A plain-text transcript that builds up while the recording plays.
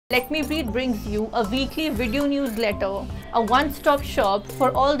LetMeBreathe brings you a weekly video newsletter, a one-stop shop for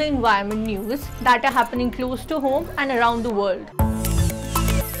all the environment news that are happening close to home and around the world.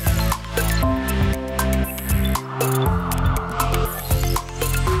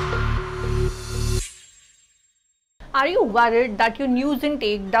 Are you worried that your news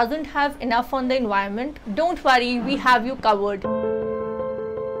intake doesn't have enough on the environment? Don't worry, we have you covered.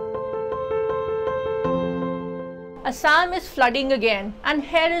 Assam is flooding again, and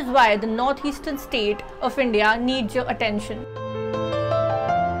here is why the northeastern state of India needs your attention.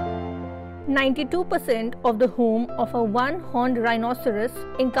 92% of the home of a one-horned rhinoceros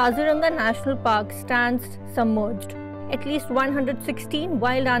in Kaziranga National Park stands submerged. At least 116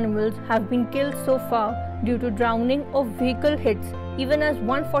 wild animals have been killed so far due to drowning or vehicle hits, even as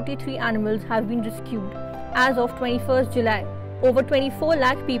 143 animals have been rescued. As of 21st July, over 24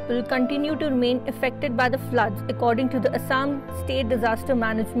 lakh people continue to remain affected by the floods, according to the Assam State Disaster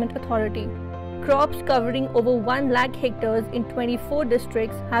Management Authority. Crops covering over 1 lakh hectares in 24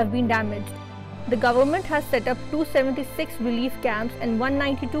 districts have been damaged. The government has set up 276 relief camps and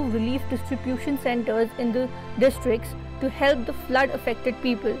 192 relief distribution centers in the districts to help the flood-affected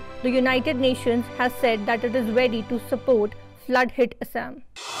people. The United Nations has said that it is ready to support flood-hit Assam.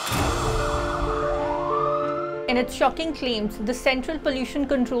 In its shocking claims, the Central Pollution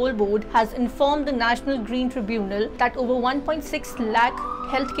Control Board has informed the National Green Tribunal that over 1.6 lakh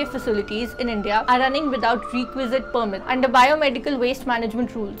healthcare facilities in India are running without requisite permits under biomedical waste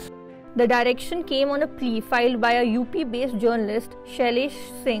management rules. The direction came on a plea filed by a UP-based journalist, Shailesh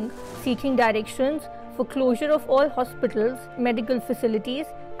Singh, seeking directions for closure of all hospitals, medical facilities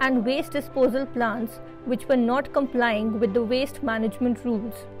and waste disposal plants which were not complying with the waste management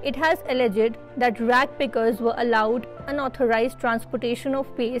rules. It has alleged that rag pickers were allowed unauthorized transportation of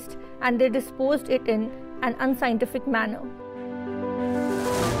waste and they disposed it in an unscientific manner.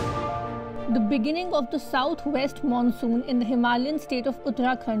 The beginning of the southwest monsoon in the Himalayan state of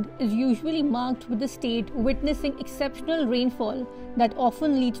Uttarakhand is usually marked with the state witnessing exceptional rainfall that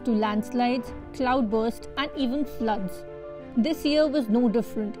often leads to landslides, cloudburst and even floods. This year was no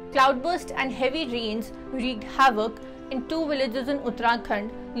different. Cloudburst and heavy rains wreaked havoc in 2 villages in Uttarakhand,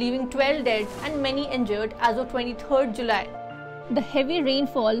 leaving 12 dead and many injured as of 23rd July. The heavy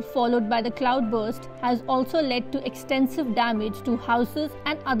rainfall followed by the cloudburst has also led to extensive damage to houses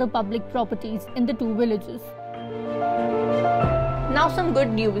and other public properties in the 2 villages. Now some good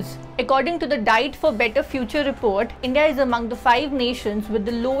news. According to the Diet for Better Future report, India is among the 5 nations with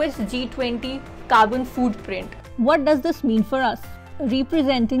the lowest G20 carbon footprint. What does this mean for us?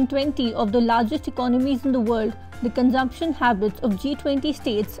 Representing 20 of the largest economies in the world, the consumption habits of G20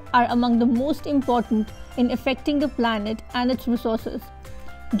 states are among the most important in affecting the planet and its resources.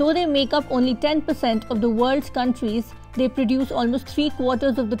 Though they make up only 10% of the world's countries, they produce almost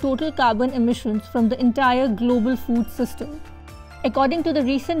 3/4 of the total carbon emissions from the entire global food system. According to the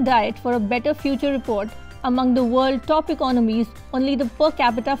recent Diet for a Better Future report, among the world's top economies, only the per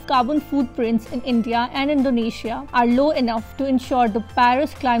capita carbon footprints in India and Indonesia are low enough to ensure the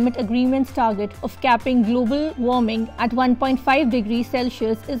Paris Climate Agreement's target of capping global warming at 1.5 degrees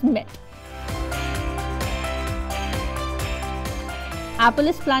Celsius is met. Apple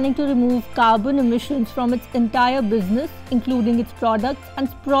is planning to remove carbon emissions from its entire business, including its products and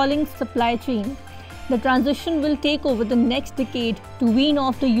sprawling supply chain. The transition will take over the next decade to wean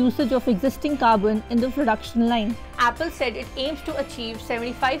off the usage of existing carbon in the production line. Apple said it aims to achieve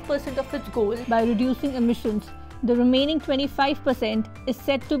 75% of its goal by reducing emissions. The remaining 25% is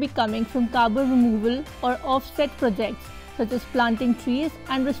said to be coming from carbon removal or offset projects such as planting trees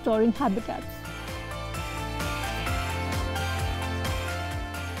and restoring habitats.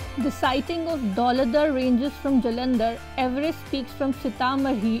 The sighting of Dauladar ranges from Jalandhar, Everest peaks from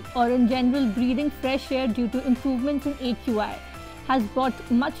Sitamarhi, or in general breathing fresh air due to improvements in AQI has brought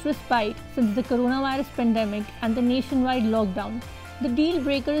much respite since the coronavirus pandemic and the nationwide lockdown. The deal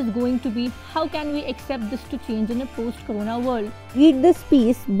breaker is going to be how can we accept this to change in a post-corona world. Read this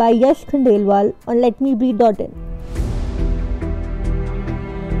piece by Yash Khandelwal on LetMeBreathe.in.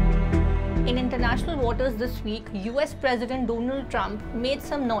 In international waters this week, US President Donald Trump made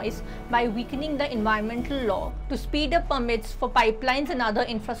some noise by weakening the environmental law to speed up permits for pipelines and other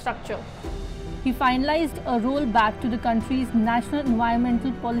infrastructure. He finalized a rollback to the country's National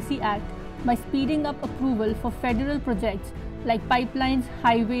Environmental Policy Act by speeding up approval for federal projects like pipelines,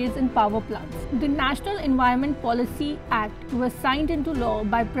 highways and power plants. The National Environment Policy Act was signed into law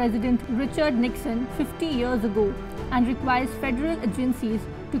by President Richard Nixon 50 years ago and requires federal agencies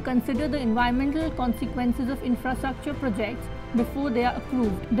to consider the environmental consequences of infrastructure projects before they are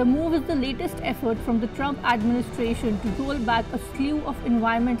approved. The move is the latest effort from the Trump administration to roll back a slew of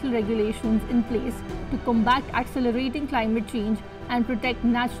environmental regulations in place to combat accelerating climate change and protect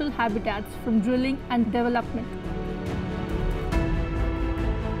natural habitats from drilling and development.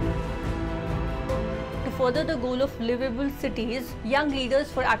 To further the goal of livable cities, Young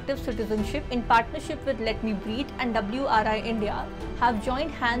Leaders for Active Citizenship, in partnership with LetMeBreathe and WRI India, have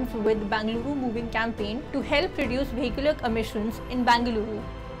joined hands with Bengaluru Moving Campaign to help reduce vehicular emissions in Bengaluru.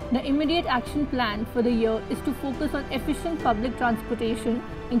 The immediate action plan for the year is to focus on efficient public transportation,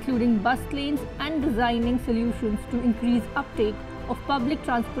 including bus lanes, and designing solutions to increase uptake of public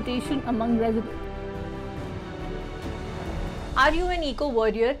transportation among residents. Are you an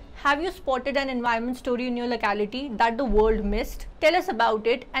eco-warrior? Have you spotted an environment story in your locality that the world missed? Tell us about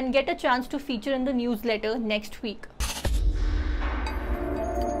it and get a chance to feature in the newsletter next week.